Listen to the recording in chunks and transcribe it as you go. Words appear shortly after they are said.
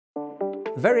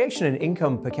The variation in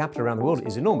income per capita around the world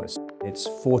is enormous. It's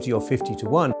 40 or 50 to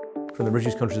 1 from the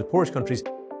richest countries to the poorest countries.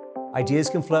 Ideas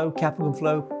can flow, capital can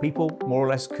flow, people more or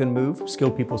less can move,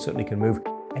 skilled people certainly can move,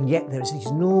 and yet there's these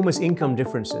enormous income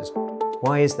differences.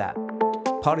 Why is that?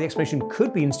 Part of the explanation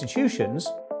could be institutions,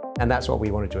 and that's what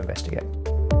we wanted to investigate.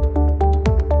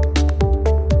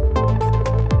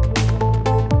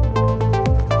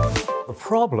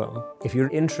 The problem, if you're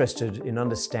interested in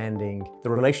understanding the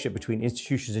relationship between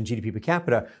institutions and GDP per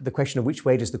capita, the question of which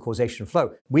way does the causation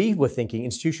flow? We were thinking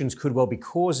institutions could well be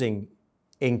causing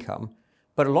income,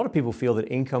 but a lot of people feel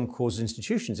that income causes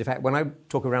institutions. In fact, when I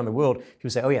talk around the world,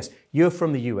 people say, oh yes, you're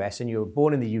from the US and you were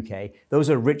born in the UK. Those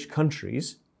are rich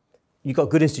countries. You've got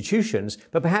good institutions,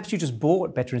 but perhaps you just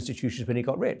bought better institutions when you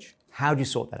got rich. How do you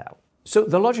sort that out? So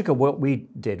the logic of what we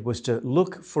did was to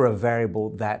look for a variable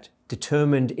that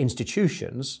determined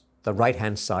institutions, the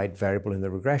right-hand side variable in the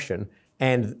regression,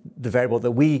 and the variable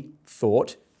that we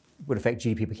thought would affect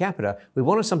GDP per capita. We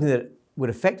wanted something that would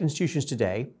affect institutions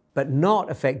today, but not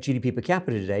affect GDP per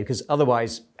capita today, because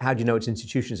otherwise, how do you know it's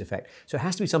institutions effect? So it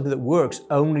has to be something that works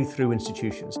only through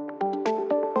institutions.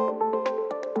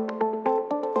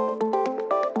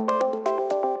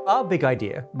 Our big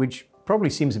idea, which probably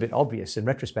seems a bit obvious in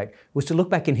retrospect, was to look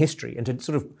back in history and to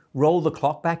sort of roll the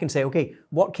clock back and say, okay,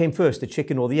 what came first, the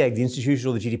chicken or the egg, the institution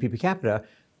or the GDP per capita?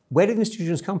 Where did the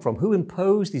institutions come from? Who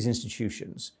imposed these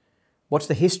institutions? What's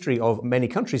the history of many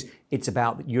countries? It's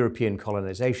about European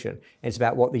colonization. It's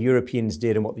about what the Europeans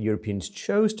did and what the Europeans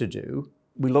chose to do.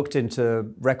 We looked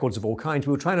into records of all kinds.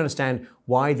 We were trying to understand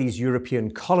why these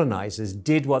European colonizers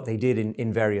did what they did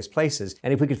in various places.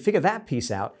 And if we could figure that piece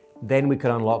out, then we could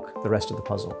unlock the rest of the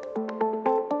puzzle.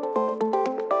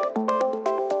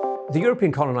 The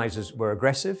European colonizers were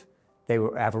aggressive. They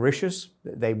were avaricious.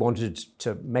 They wanted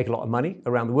to make a lot of money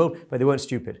around the world, but they weren't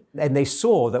stupid. And they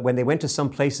saw that when they went to some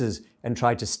places and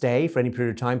tried to stay for any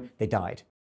period of time, they died.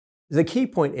 The key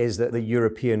point is that the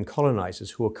European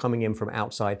colonizers who were coming in from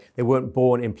outside, they weren't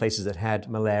born in places that had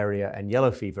malaria and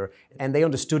yellow fever, and they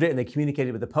understood it and they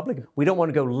communicated with the public. We don't want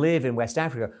to go live in West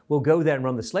Africa. We'll go there and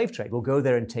run the slave trade. We'll go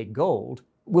there and take gold.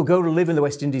 We'll go to live in the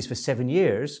West Indies for 7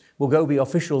 years. We'll go be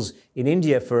officials in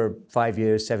India for 5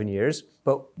 years, 7 years,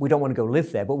 but we don't want to go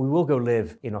live there. But we will go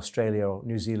live in Australia or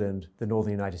New Zealand, the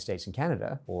northern United States and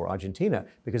Canada, or Argentina,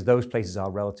 because those places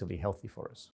are relatively healthy for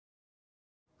us.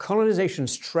 Colonization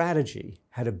strategy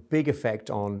had a big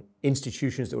effect on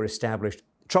institutions that were established.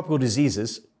 Tropical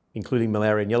diseases, including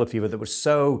malaria and yellow fever, that were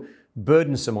so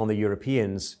burdensome on the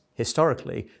Europeans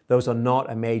historically, those are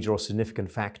not a major or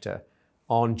significant factor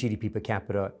on GDP per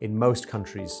capita in most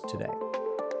countries today.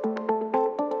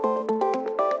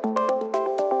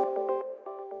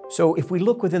 So if we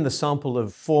look within the sample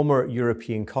of former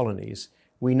European colonies,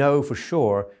 we know for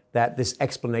sure that this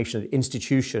explanation of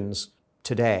institutions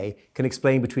today can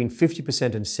explain between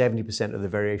 50% and 70% of the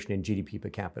variation in GDP per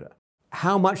capita.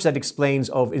 How much that explains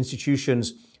of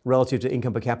institutions relative to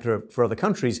income per capita for other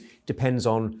countries depends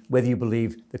on whether you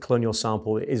believe the colonial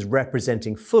sample is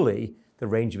representing fully the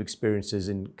range of experiences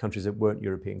in countries that weren't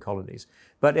European colonies.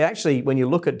 But actually, when you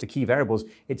look at the key variables,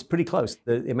 it's pretty close.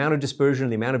 The amount of dispersion,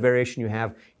 the amount of variation you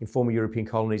have in former European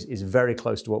colonies is very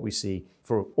close to what we see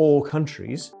for all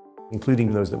countries,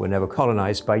 including those that were never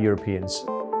colonized by Europeans.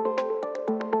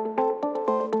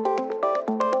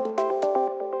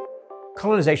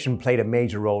 Colonization played a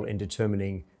major role in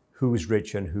determining who's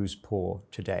rich and who's poor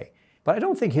today. But I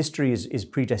don't think history is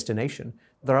predestination.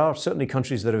 There are certainly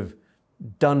countries that have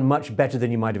done much better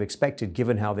than you might have expected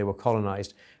given how they were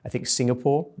colonized. I think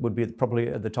Singapore would be probably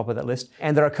at the top of that list.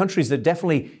 And there are countries that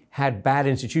definitely had bad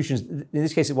institutions. In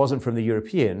this case, it wasn't from the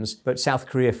Europeans, but South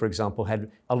Korea, for example,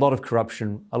 had a lot of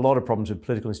corruption, a lot of problems with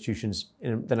political institutions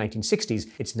in the 1960s.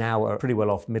 It's now a pretty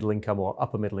well-off middle-income or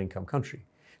upper middle-income country.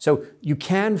 So you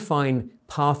can find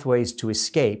pathways to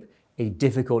escape a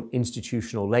difficult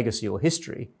institutional legacy or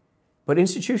history, but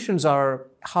institutions are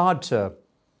hard to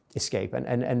escape,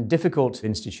 and difficult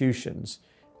institutions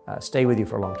stay with you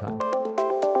for a long time.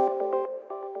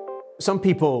 Some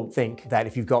people think that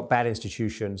if you've got bad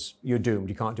institutions, you're doomed,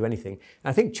 you can't do anything.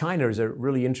 And I think China is a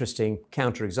really interesting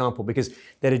counterexample because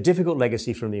they had a difficult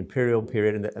legacy from the imperial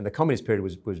period, and the communist period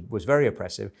was very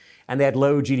oppressive. And they had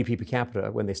low GDP per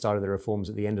capita when they started their reforms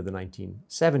at the end of the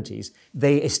 1970s.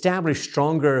 They established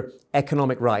stronger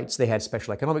economic rights. They had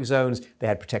special economic zones, they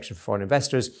had protection for foreign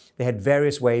investors, they had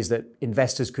various ways that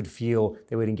investors could feel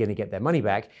they were going to get their money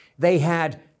back. They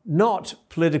had Not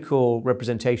political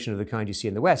representation of the kind you see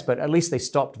in the West, but at least they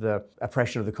stopped the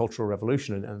oppression of the Cultural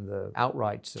Revolution and the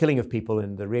outright killing of people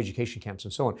in the re-education camps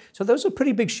and so on. So those are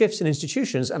pretty big shifts in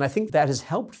institutions, and I think that has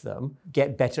helped them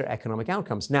get better economic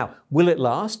outcomes. Now, will it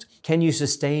last? Can you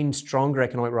sustain stronger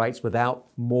economic rights without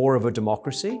more of a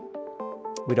democracy?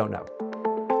 We don't know.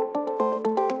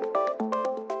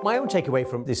 My own takeaway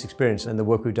from this experience and the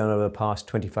work we've done over the past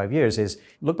 25 years is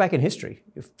look back in history,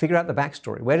 figure out the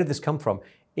backstory. Where did this come from?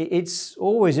 It's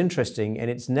always interesting, and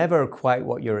it's never quite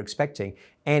what you're expecting.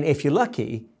 And if you're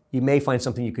lucky, you may find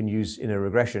something you can use in a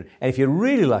regression. And if you're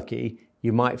really lucky,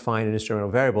 you might find an instrumental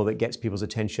variable that gets people's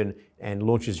attention and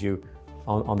launches you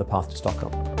on the path to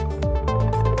Stockholm.